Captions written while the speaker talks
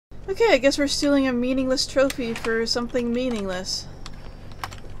Okay, I guess we're stealing a meaningless trophy for something meaningless.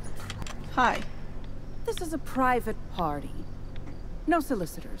 Hi. This is a private party. No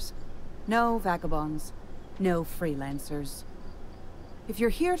solicitors. No vagabonds. No freelancers. If you're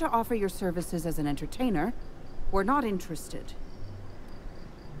here to offer your services as an entertainer, we're not interested.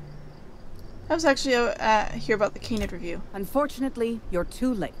 I was actually here about the Canid review. Unfortunately, you're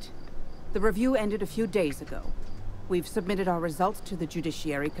too late. The review ended a few days ago. We've submitted our results to the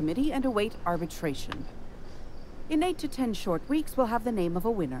Judiciary Committee and await arbitration. In 8 to 10 short weeks, we'll have the name of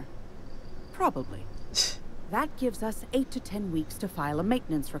a winner. Probably. That gives us 8 to 10 weeks to file a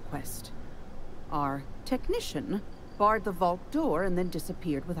maintenance request. Our technician barred the vault door and then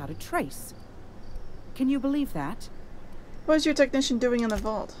disappeared without a trace. Can you believe that? What was your technician doing in the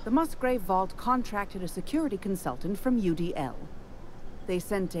vault? The Musgrave Vault contracted a security consultant from UDL. They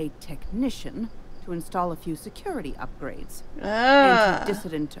sent a technician to install a few security upgrades.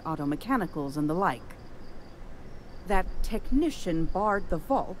 Anti-dissident auto-mechanicals and the like. That technician barred the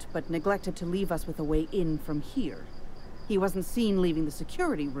vault, but neglected to leave us with a way in from here. He wasn't seen leaving the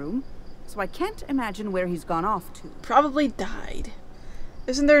security room, so I can't imagine where he's gone off to. Probably died.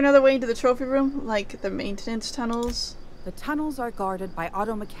 Isn't there another way into the trophy room? Like the maintenance tunnels? The tunnels are guarded by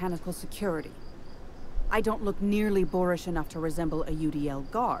auto-mechanical security. I don't look nearly boorish enough to resemble a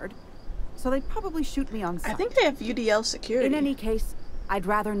UDL guard, so they'd probably shoot me on sight. I think they have UDL security. In any case, I'd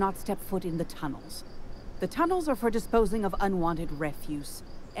rather not step foot in the tunnels. The tunnels are for disposing of unwanted refuse,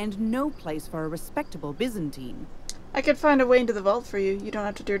 and no place for a respectable Byzantine. I could find a way into the vault for you. You don't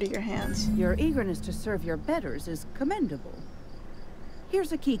have to dirty your hands. Your eagerness to serve your betters is commendable.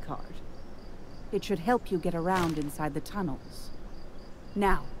 Here's a key card. It should help you get around inside the tunnels.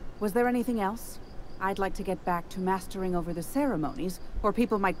 Now, was there anything else? I'd like to get back to mastering over the ceremonies, or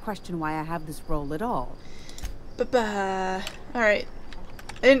people might question why I have this role at all. Alright. I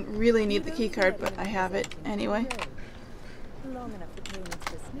didn't really need the key card, but I have it anyway. Long enough for payments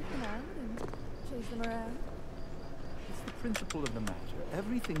to sneak them out and chase them around. It's the principle of the matter.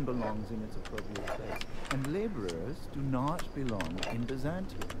 Everything belongs in its appropriate place, and laborers do not belong in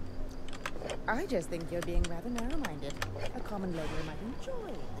Byzantium. I just think you're being rather narrow-minded. A common laborer might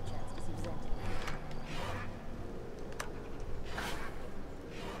enjoy the chance to see Byzantium.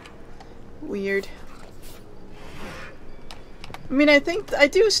 Weird. I mean, I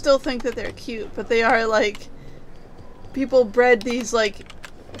do still think that they're cute, but they are like, people bred these like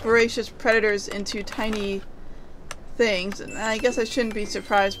voracious predators into tiny things, and I guess I shouldn't be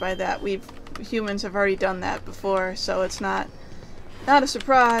surprised by that. Humans have already done that before, so it's not a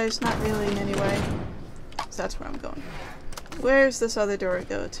surprise, not really anyway. So that's where I'm going. Where's this other door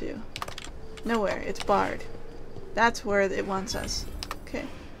go to? Nowhere, it's barred. That's where it wants us. Okay.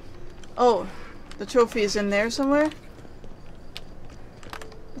 Oh, the trophy is in there somewhere?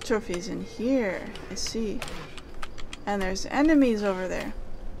 The trophy is in here, I see. And there's enemies over there.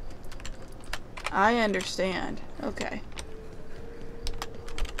 I understand. Okay.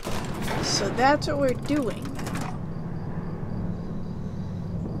 So that's what we're doing now.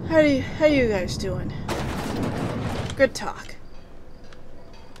 How you guys doing? Good talk.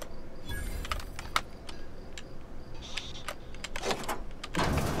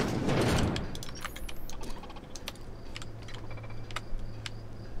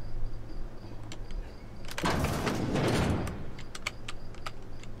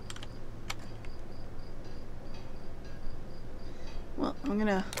 Well, I'm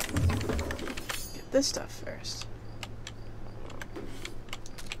gonna get this stuff first.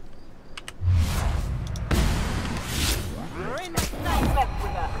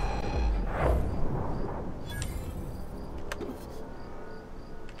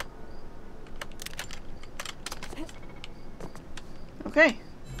 Okay.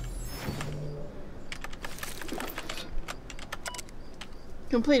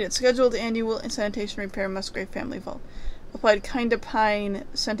 Completed. Scheduled annual sanitation repair Musgrave family vault. Applied Kinda Pine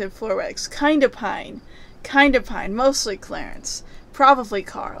scented floor wax. Kinda Pine. Kinda Pine. Mostly Clarence. Probably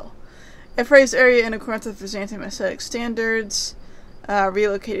Carl. Appraised area in accordance with Byzantium aesthetic standards.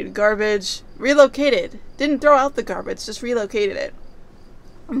 Relocated garbage. Relocated. Didn't throw out the garbage, just relocated it.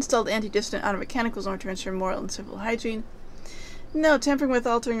 Installed anti-dissident auto-mechanicals in order to ensure moral and civil hygiene. No, tampering with,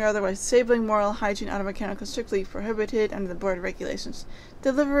 altering, or otherwise disabling moral hygiene auto-mechanicals strictly prohibited under the board regulations.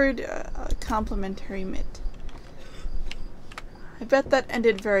 Delivered a complimentary mitt. I bet that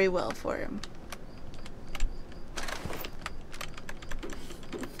ended very well for him.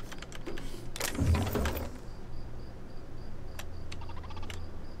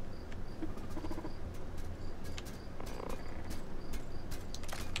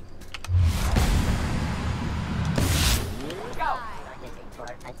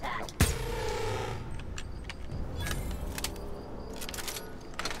 attack.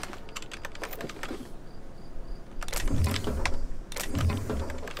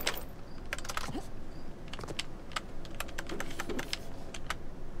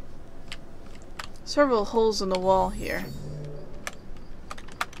 Several holes in the wall here.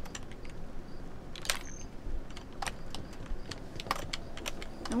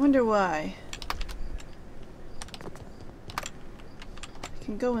 I wonder why. I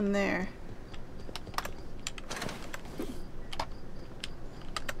can go in there.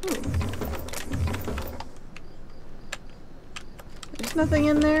 Ooh. There's nothing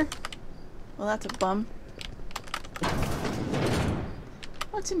in there? Well, that's a bum.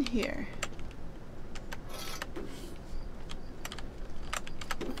 What's in here?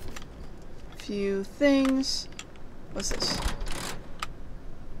 Few things. What's this?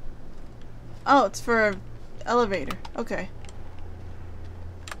 Oh, it's for an elevator. Okay.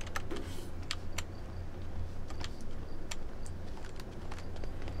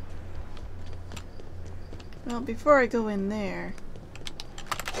 Well, before I go in there...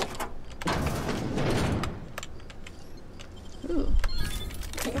 Ooh.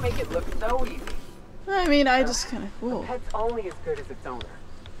 You make it look so easy. I mean, I just kind of... A Whoa. pet's only as good as its owner.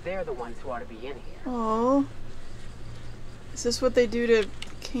 They're the ones who ought to be in here. Oh. Is this what they do to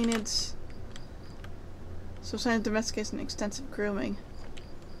canids? So sign of domestication and extensive grooming.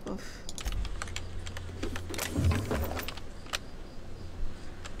 Oof.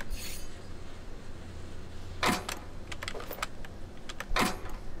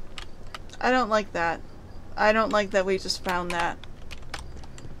 I don't like that. I don't like that we just found that.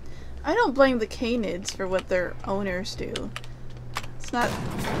 I don't blame the canids for what their owners do. It's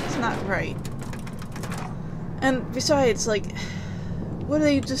not right. And besides, like, what are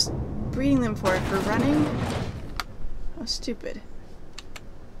they just breeding them for? For running? How stupid.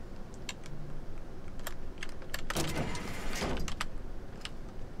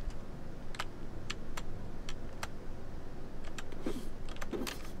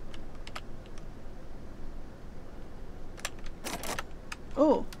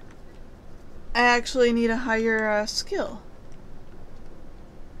 Oh. I actually need a higher skill.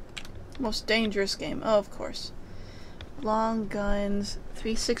 Most dangerous game. Oh, of course. Long guns,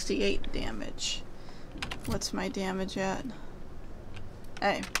 368 damage. What's my damage at?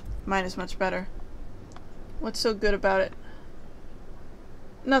 Hey, mine is much better. What's so good about it?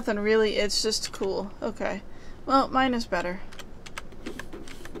 Nothing really, it's just cool. Okay. Well, mine is better.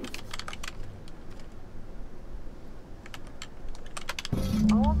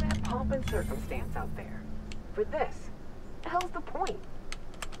 All that pomp and circumstance out there. For this. The hell's the point?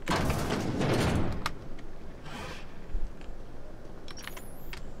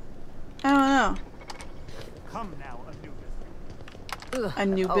 I don't know. Come now, Anubis. Ugh,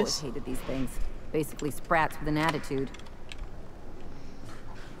 Anubis. I've always hated these things. Basically sprats with an attitude.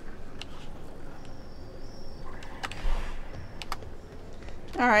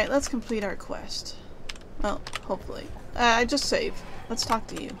 Alright, let's complete our quest. Well, hopefully. I just save. Let's talk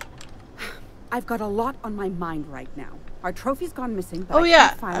to you. I've got a lot on my mind right now. Our trophy's gone missing, but Oh, I yeah.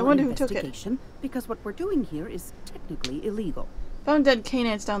 can't file I an wonder who took it. investigation because what we're doing here is technically illegal. Found dead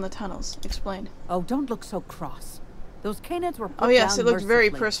canids down the tunnels. Explain. Oh, don't look so cross. Those canids were put Oh yes, down it looked very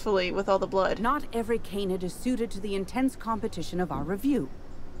mercifully. purposefully with all the blood. Not every canid is suited to the intense competition of our review.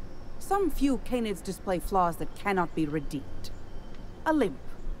 Some few canids display flaws that cannot be redeemed. A limp,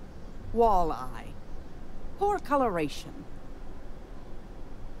 wall eye, poor coloration.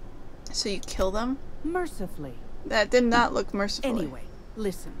 So you kill them? Mercifully. That did not look mercifully. Anyway,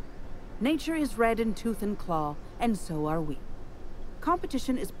 listen. Nature is red in tooth and claw, and so are we.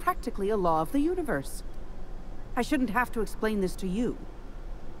 Competition is practically a law of the universe. I shouldn't have to explain this to you.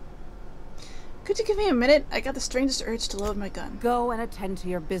 Could you give me a minute? I got the strangest urge to load my gun. Go and attend to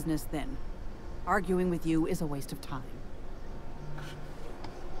your business then. Arguing with you is a waste of time.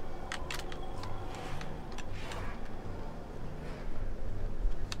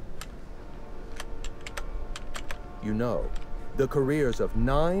 You know, the careers of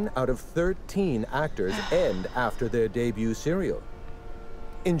 9 out of 13 actors end after their debut serial.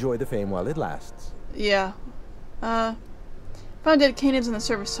 Enjoy the fame while it lasts. Yeah. Found dead canids in the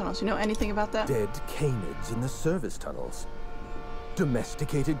service tunnels. You know anything about that? Dead canids in the service tunnels.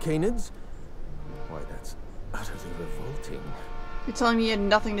 Domesticated canids? Why, that's utterly revolting. You're telling me you had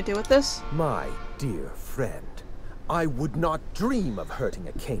nothing to do with this? My dear friend, I would not dream of hurting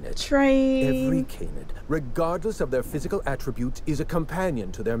a canid. Train. Every canid, regardless of their physical attributes, is a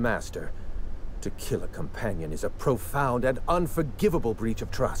companion to their master. To kill a companion is a profound and unforgivable breach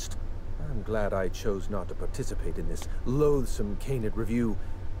of trust. I'm glad I chose not to participate in this loathsome canid review.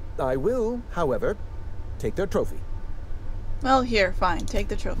 I will, however, take their trophy. Well, here, fine. Take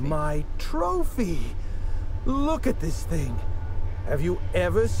the trophy. My trophy! Look at this thing. Have you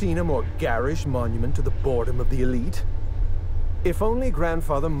ever seen a more garish monument to the boredom of the elite? If only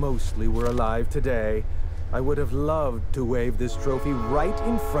Grandfather Mostly were alive today, I would have loved to wave this trophy right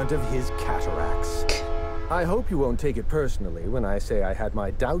in front of his cataracts. I hope you won't take it personally when I say I had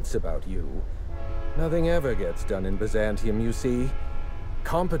my doubts about you. Nothing ever gets done in Byzantium, you see.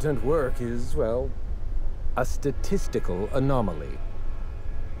 Competent work is, well, a statistical anomaly.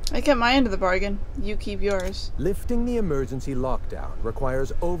 I kept my end of the bargain. You keep yours. Lifting the emergency lockdown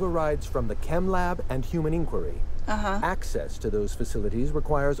requires overrides from the Chem Lab and Human Inquiry. Access to those facilities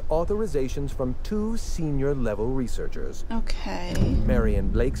requires authorizations from 2 senior-level researchers. Okay. Marion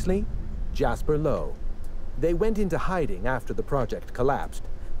Blakesley, Jasper Lowe. They went into hiding after the project collapsed,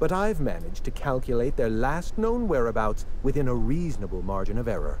 but I've managed to calculate their last known whereabouts within a reasonable margin of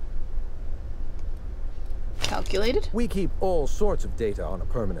error. Calculated? We keep all sorts of data on a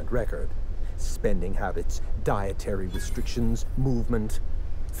permanent record. Spending habits, dietary restrictions, movement.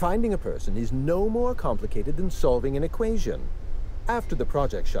 Finding a person is no more complicated than solving an equation. After the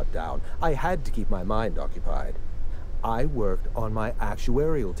project shut down, I had to keep my mind occupied. I worked on my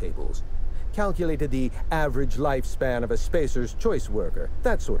actuarial tables, calculated the average lifespan of a Spacer's Choice worker,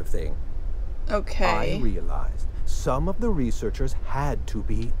 that sort of thing. Okay. I realized some of the researchers had to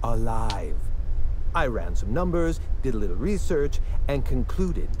be alive. I ran some numbers, did a little research, and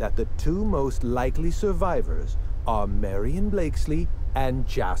concluded that the 2 most likely survivors are Marion Blakesley and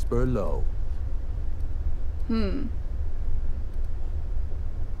Jasper Lowe. You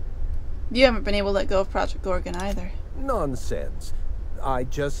haven't been able to let go of Project Gorgon either. Nonsense. I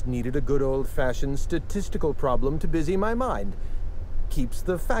just needed a good old-fashioned statistical problem to busy my mind. Keeps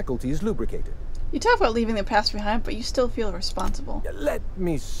the faculties lubricated. You talk about leaving the past behind, but you still feel responsible. Let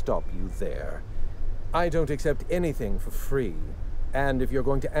me stop you there. I don't accept anything for free. And if you're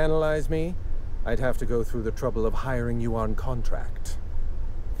going to analyze me, I'd have to go through the trouble of hiring you on contract.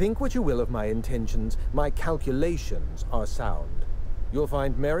 Think what you will of my intentions, my calculations are sound. You'll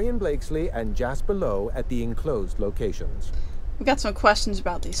find Marion Blakesley and Jasper Lowe at the enclosed locations. We've got some questions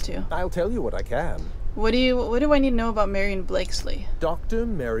about these 2. I'll tell you what I can. What do I need to know about Marion Blakesley? Dr.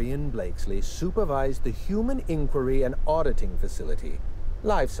 Marion Blakesley supervised the Human Inquiry and Auditing Facility.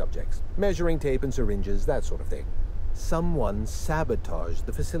 Live subjects, measuring tape and syringes, that sort of thing. Someone sabotaged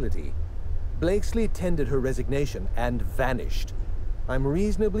the facility. Blakesley tendered her resignation and vanished. I'm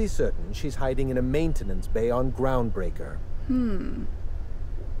reasonably certain she's hiding in a maintenance bay on Groundbreaker.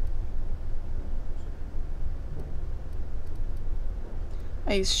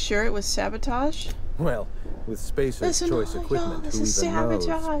 Are you sure it was sabotage? Well, with Spacer's Choice equipment, this who is even knows?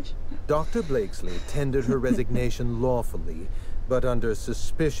 sabotage. Dr. Blakesley tendered her resignation lawfully, but under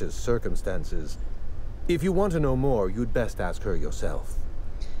suspicious circumstances. If you want to know more, you'd best ask her yourself.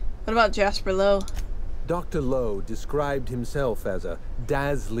 What about Jasper Lowe? Dr. Lowe described himself as a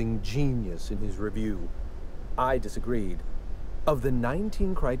dazzling genius in his review. I disagreed. Of the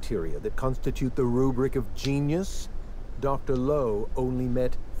 19 criteria that constitute the rubric of genius, Dr. Lowe only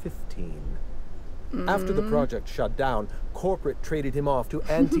met 15. After the project shut down, corporate traded him off to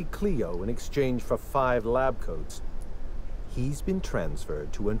Auntie Cleo in exchange for 5 lab coats. He's been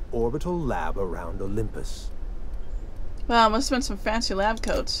transferred to an orbital lab around Olympus. Wow, must have been some fancy lab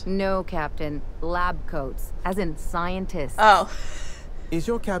coats. No, Captain. Lab coats. As in scientists. Oh. Is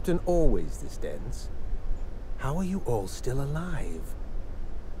your captain always this dense? How are you all still alive?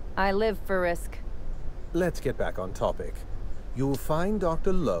 I live for risk. Let's get back on topic. You'll find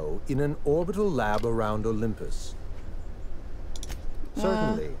Dr. Lowe in an orbital lab around Olympus.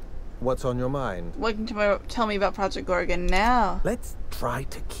 Certainly. What's on your mind? What can you tell me about Project Gorgon now? Let's try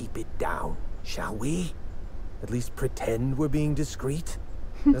to keep it down, shall we? At least pretend we're being discreet.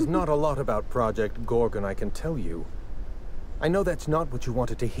 There's not a lot about Project Gorgon I can tell you. I know that's not what you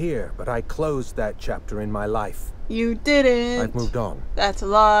wanted to hear, but I closed that chapter in my life. You didn't. I've moved on. That's a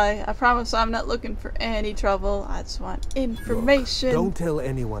lie. I promise I'm not looking for any trouble. I just want information. Look, don't tell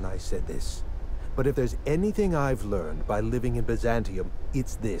anyone I said this. But if there's anything I've learned by living in Byzantium,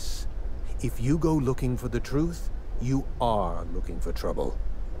 it's this. If you go looking for the truth, you are looking for trouble.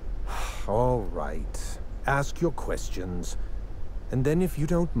 All right. Ask your questions. And then if you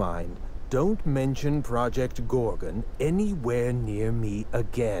don't mind, don't mention Project Gorgon anywhere near me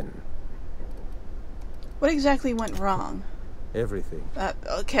again. What exactly went wrong? Everything.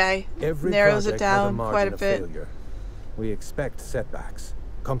 Okay. Every Narrows it project has a down margin quite a of bit. failure. We expect setbacks,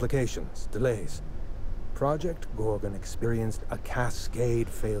 complications, delays. Project Gorgon experienced a cascade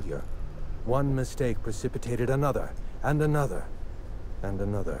failure. One mistake precipitated another, and another. and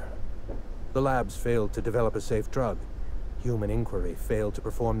another. The labs failed to develop a safe drug. Human Inquiry failed to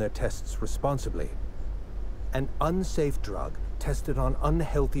perform their tests responsibly. An unsafe drug tested on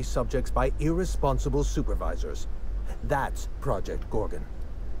unhealthy subjects by irresponsible supervisors. That's Project Gorgon.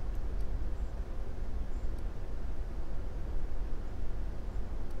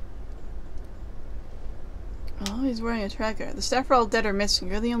 Oh, he's wearing a tracker. The staff are all dead or missing.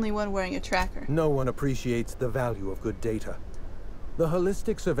 You're the only one wearing a tracker. No one appreciates the value of good data. The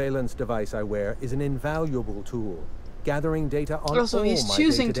holistic surveillance device I wear is an invaluable tool, gathering data on Also, all he's my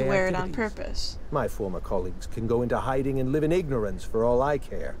choosing to day-to-day wear it on activities. purpose. My former colleagues can go into hiding and live in ignorance for all I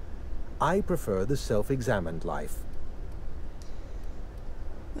care. I prefer the self-examined life.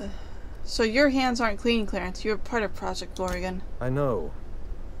 So your hands aren't clean, Clarence. You're part of Project Gorgon. I know.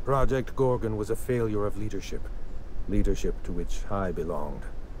 Project Gorgon was a failure of leadership. Leadership to which I belonged.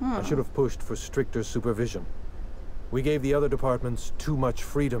 I should have pushed for stricter supervision. We gave the other departments too much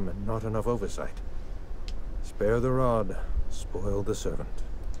freedom and not enough oversight. Spare the rod, spoil the servant.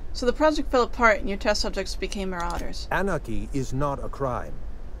 So the project fell apart and your test subjects became marauders. Anarchy is not a crime.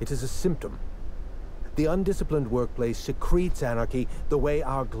 It is a symptom. The undisciplined workplace secretes anarchy the way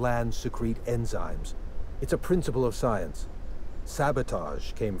our glands secrete enzymes. It's a principle of science.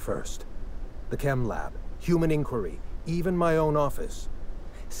 Sabotage came first. The chem lab, Human Inquiry, even my own office.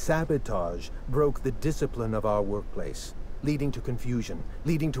 Sabotage broke the discipline of our workplace, leading to confusion,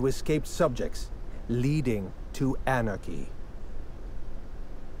 leading to escaped subjects, leading to anarchy.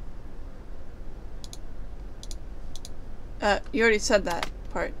 You already said that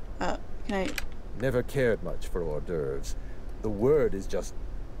part. Can I... Never cared much for hors d'oeuvres. The word is just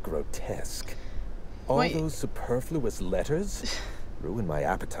grotesque. All Wait. those superfluous letters ruin my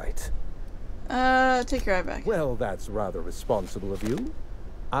appetite. Take your eye back. Well, that's rather responsible of you.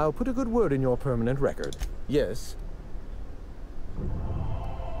 I'll put a good word in your permanent record. Yes.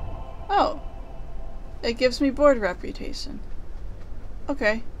 Oh. It gives me board reputation.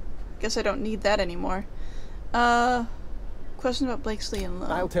 Okay. Guess I don't need that anymore. Question about Blakesley and Lowe.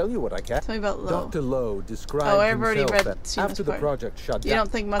 I'll tell you what I can. Tell me about Lowe. Dr. Lowe described Oh, I've already himself read- that seen this after the part. project shut You down,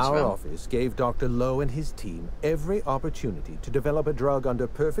 don't think much our of him. office gave Dr. Lowe and his team every opportunity to develop a drug under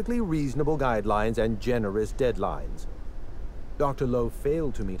perfectly reasonable guidelines and generous deadlines. Dr. Lowe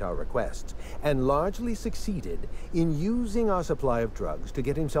failed to meet our requests and largely succeeded in using our supply of drugs to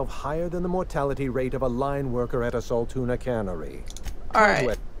get himself higher than the mortality rate of a line worker at a Saltuna cannery.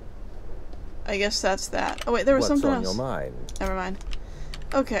 Alright. I guess that's that. Oh wait, there was What's something on else. your mind? Never mind.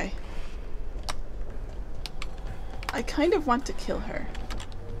 Okay. I kind of want to kill her.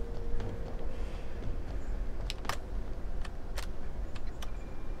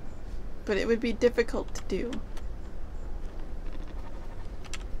 But it would be difficult to do.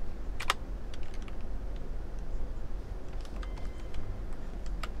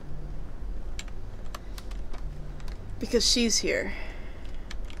 Because she's here.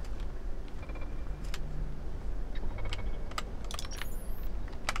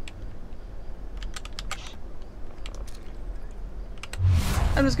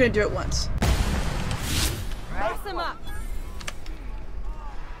 I'm just gonna do it once. Mix them up.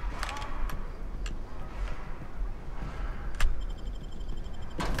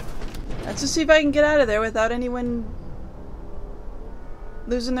 Let's just see if I can get out of there without anyone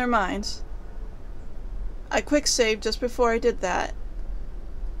losing their minds. I quick saved just before I did that.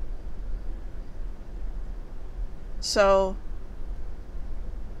 So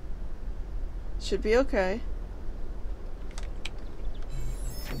should be okay.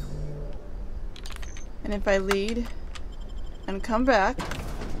 And if I lead and come back,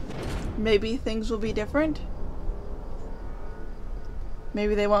 maybe things will be different.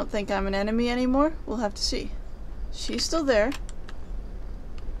 Maybe they won't think I'm an enemy anymore. We'll have to see. She's still there.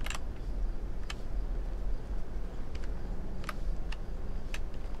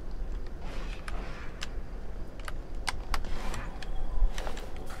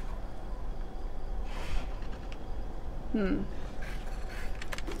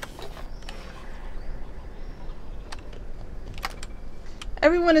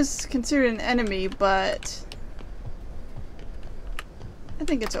 Everyone is considered an enemy, but I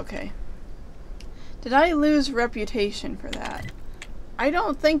think it's okay. Did I lose reputation for that? I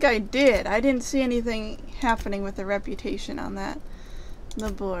don't think I did. I didn't see anything happening with the reputation on that.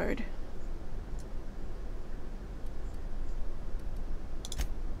 The board.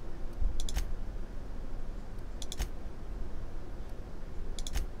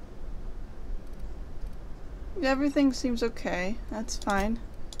 Everything seems okay. That's fine.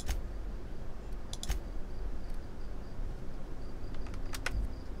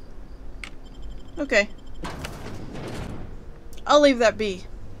 Okay. I'll leave that be.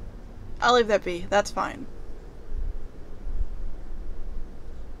 I'll leave that be. That's fine.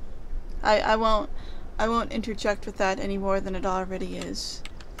 I won't interject with that any more than it already is.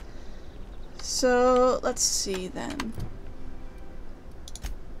 So let's see then.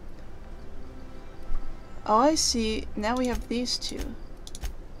 Oh, I see. Now we have these two.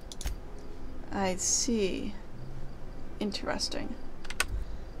 I see. Interesting.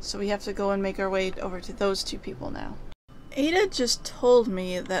 So we have to go and make our way over to those two people now. Ada just told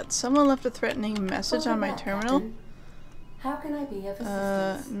me that someone left a threatening message on my terminal. Captain. How can I be of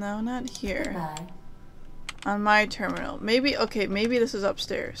assistance? No, not here. Goodbye. On my terminal. Maybe, okay, maybe this is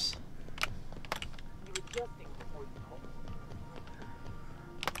upstairs.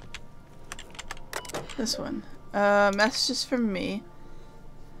 This one. Messages from me.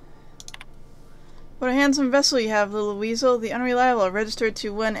 What a handsome vessel you have, little weasel. The unreliable, registered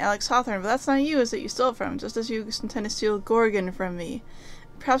to one Alex Hawthorne, but that's not you, is it? You stole it from, just as you intend to steal Gorgon from me.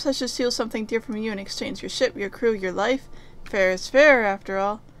 Perhaps I should steal something dear from you in exchange. Your ship, your crew, your life. Fair is fair, after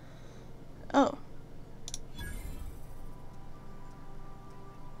all. Oh.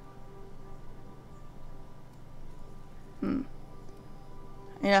 I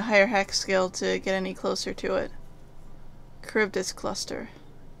need a higher hack skill to get any closer to it. Charybdis cluster.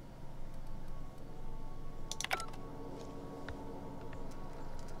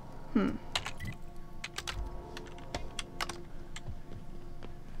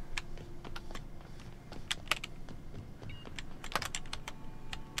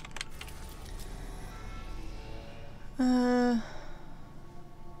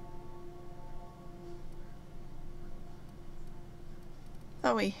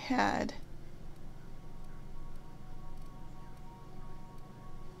 Thought we had.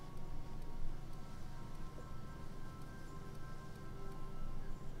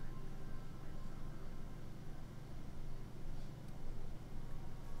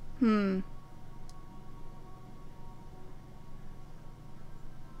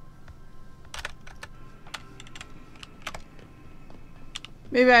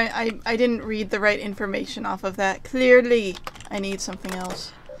 Maybe I didn't read the right information off of that. Clearly, I need something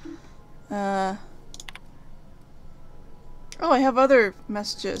else. Oh, I have other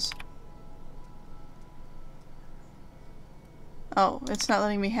messages. Oh, it's not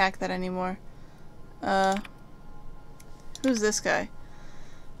letting me hack that anymore. Who's this guy?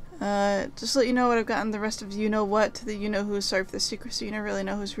 Just to let you know what I've gotten the rest of you-know-what to the you-know-who. Sorry for the secrecy. You never really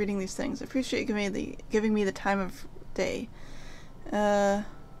know who's reading these things. I appreciate you giving me the time of day. Oh,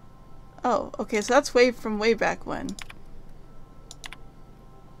 okay, so that's from way back when.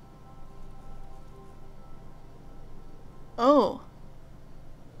 Oh.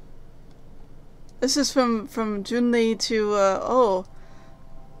 This is from Junli to, oh.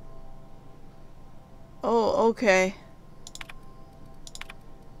 Oh, okay.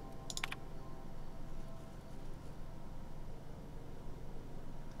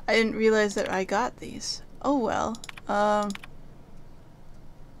 I didn't realize that I got these. Oh well.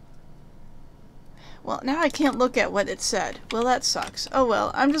 Well, now I can't look at what it said. Well, that sucks. Oh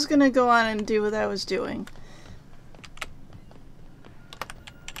well, I'm just gonna go on and do what I was doing.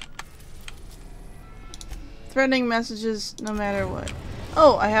 Threatening messages no matter what.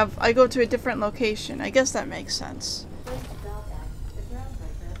 Oh, I go to a different location. I guess that makes sense.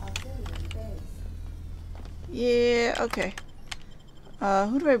 Yeah, okay.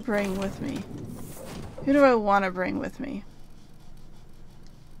 Who do I bring with me? Who do I want to bring with me?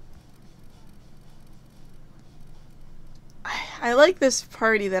 I like this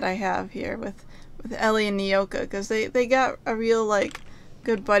party that I have here with Ellie and Nyoka, because they got a real, like,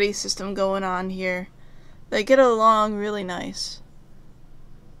 good buddy system going on here. They get along really nice.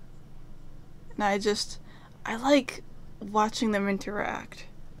 And I like watching them interact.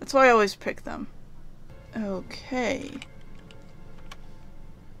 That's why I always pick them. Okay.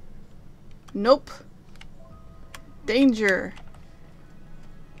 Nope. Danger.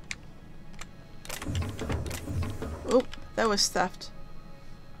 Oh, that was theft.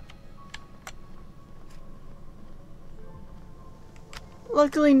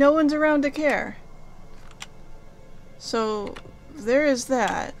 Luckily, no one's around to care. So, there is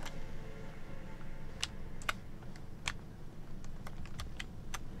that.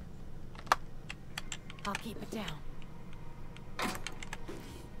 I'll keep it down.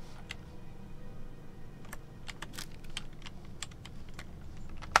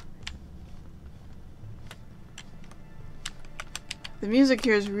 The music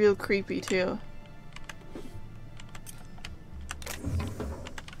here is real creepy too.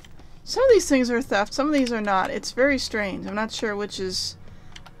 Some of these things are theft, some of these are not. It's very strange. I'm not sure which is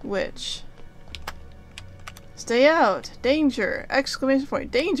which. Stay out! Danger! Exclamation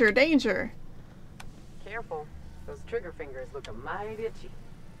point! Danger! Danger! Careful. Those trigger fingers look a mighty itchy.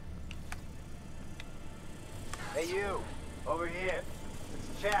 Hey you! Over here!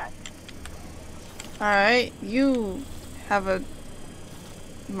 Let's chat! Alright, you have a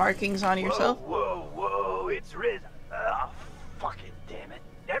markings on yourself. Whoa, whoa, it's Riz. Oh, fucking damn it.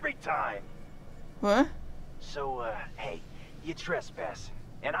 Every time! What? So, hey, you trespassing,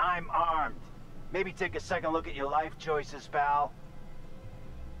 and I'm armed. Maybe take a second look at your life choices, pal.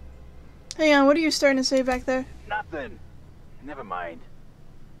 Hang on, what are you starting to say back there? Nothing. Never mind.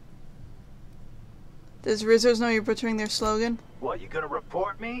 Does Rizzos know you're butchering their slogan? What, you gonna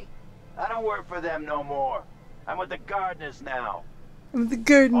report me? I don't work for them no more. I'm with the gardeners now. I'm the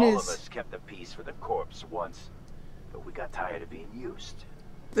gardeners. All of us kept the peace for the corpse once, but we got tired of being used.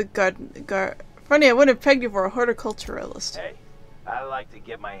 The Funny, I wouldn't have pegged you for a horticulturalist. Hey, I like to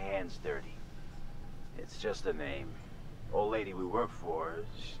get my hands dirty. It's just a name. Old lady we work for,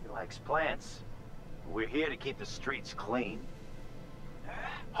 she likes plants. We're here to keep the streets clean.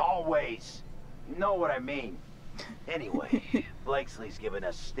 Hallways. You know what I mean. Anyway, Blakesley's given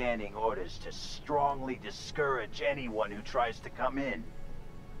us standing orders to strongly discourage anyone who tries to come in.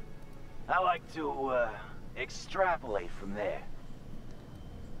 I like to, extrapolate from there.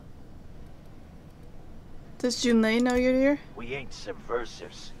 Does Junlei know you're here? We ain't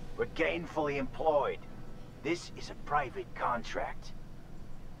subversives. We're gainfully employed. This is a private contract.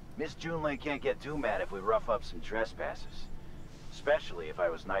 Miss Junlei can't get too mad if we rough up some trespassers. Especially if I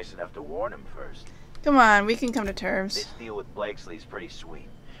was nice enough to warn him first. Come on, we can come to terms. This deal with Blakesley's pretty sweet.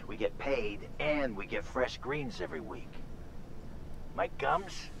 We get paid, and we get fresh greens every week. My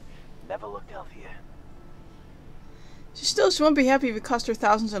gums never looked healthier. She won't be happy if it cost her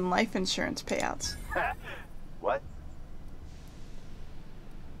thousands in life insurance payouts. What?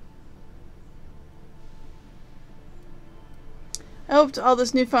 I hoped all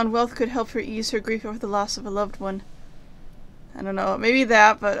this newfound wealth could help her ease her grief over the loss of a loved one. I don't know, maybe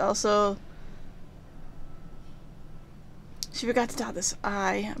that, but also... She forgot to dot this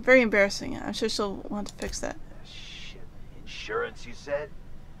I. Very embarrassing. I'm sure she'll want to fix that. Shit. Insurance, you said?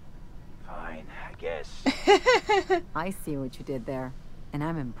 Fine, I guess. I see what you did there, and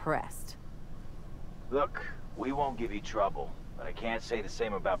I'm impressed. Look, we won't give you trouble, but I can't say the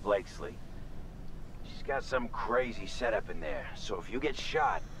same about Blakesley. She's got some crazy setup in there, so if you get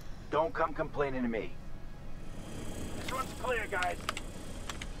shot, don't come complaining to me. This one's clear, guys.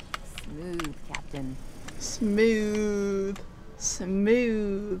 Smooth, Captain. Smooth.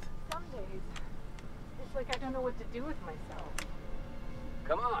 Smooth. Some days, it's like I don't know what to do with myself.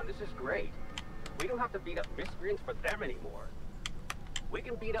 Come on, this is great. We don't have to beat up miscreants for them anymore. We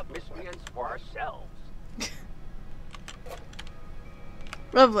can beat up miscreants for ourselves.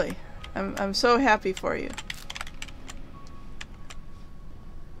 Lovely. I'm so happy for you.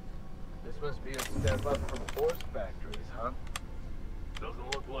 This must be a step up from horse factories, huh?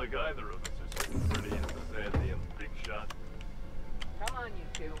 Doesn't look like either of us are sitting pretty in the Zandian big shot. Come on, you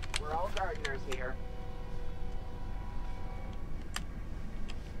two. We're all gardeners here.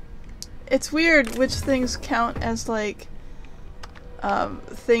 It's weird which things count as, like,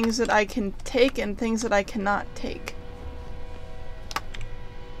 things that I can take and things that I cannot take.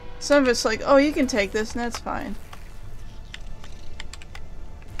 Some of it's like, oh, you can take this and that's fine.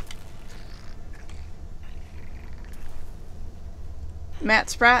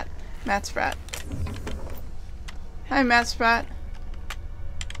 Matt Spratt? Matt Spratt. Hi, Matt Spratt.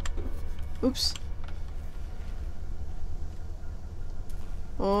 Oops.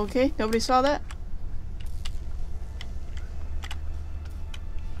 Okay, nobody saw that?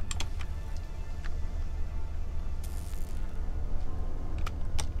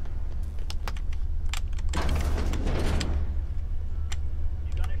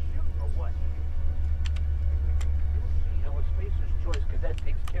 You gonna shoot or what? You'll see how a spacer's choice cadet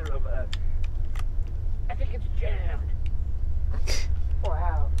takes care of, I think it's jammed.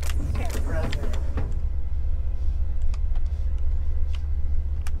 Wow. Impressive.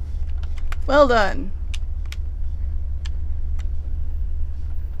 Well done.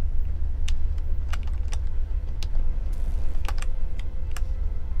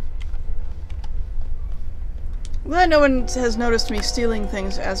 I'm glad no one has noticed me stealing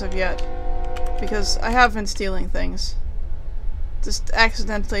things as of yet. Because I have been stealing things. Just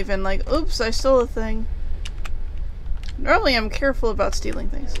accidentally been like, oops, I stole a thing. Normally I'm careful about stealing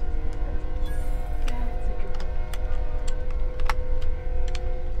things.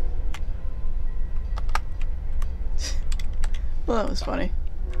 Well, that was funny.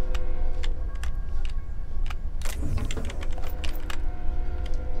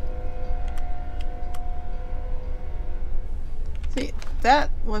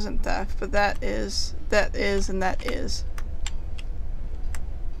 wasn't theft, but that is, and that is.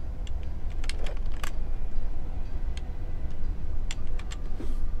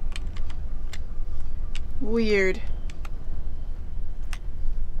 Weird.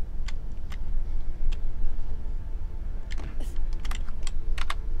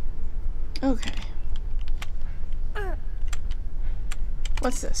 Okay.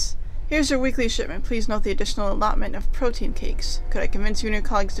 What's this? Here's your weekly shipment. Please note the additional allotment of protein cakes. Could I convince you and your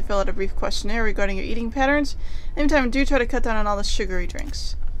colleagues to fill out a brief questionnaire regarding your eating patterns? In the meantime, do try to cut down on all the sugary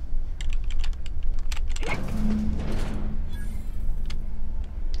drinks.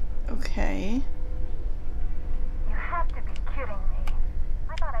 Okay. You have to be kidding me.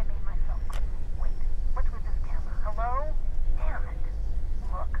 I thought I made myself clear. Wait, what's with this camera? Hello? Damn it.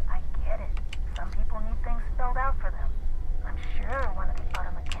 Look, I get it. Some people need things spelled out for them. I'm sure one of the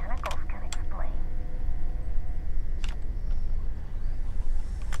auto mechanicals can explain.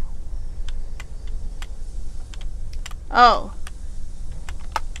 Oh.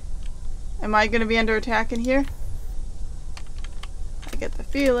 Am I gonna be under attack in here? I get the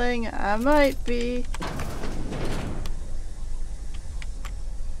feeling I might be.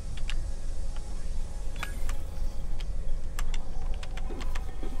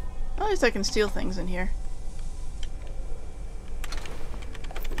 At least I can steal things in here.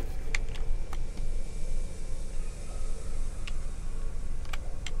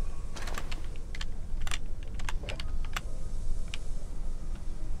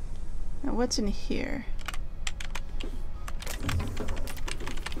 Now what's in here?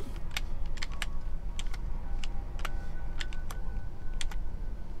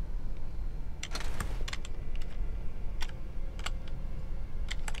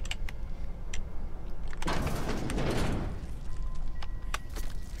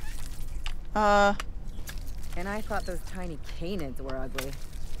 And I thought those tiny canids were ugly.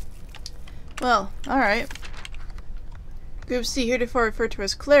 Well, alright. Group C, heretofore referred to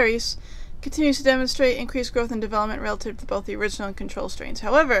as Clarice, continues to demonstrate increased growth and development relative to both the original and control strains.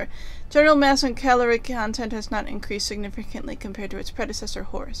 However, general mass and calorie content has not increased significantly compared to its predecessor,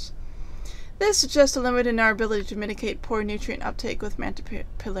 Horus. This suggests a limit in our ability to mitigate poor nutrient uptake with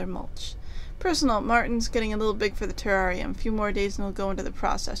mantipilar mulch. Personal, Martin's getting a little big for the terrarium. A few more days and it'll go into the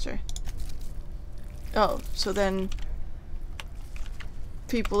processor. Oh, so then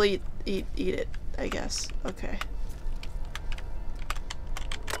people eat it, I guess. Okay.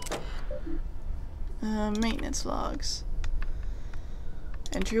 Maintenance logs.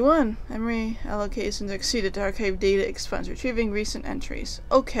 Entry 1. Memory allocations exceeded to archive data expunge. Retrieving recent entries.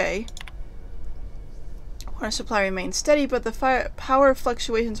 Okay. Water supply remains steady, but the power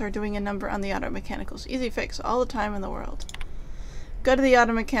fluctuations are doing a number on the auto mechanicals. Easy fix, all the time in the world. Go to the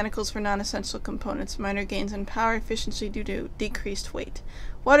auto mechanicals for non-essential components. Minor gains in power efficiency due to decreased weight.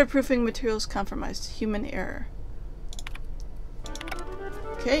 Waterproofing materials compromised. Human error.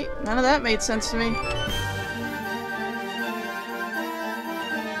 Okay, none of that made sense to me.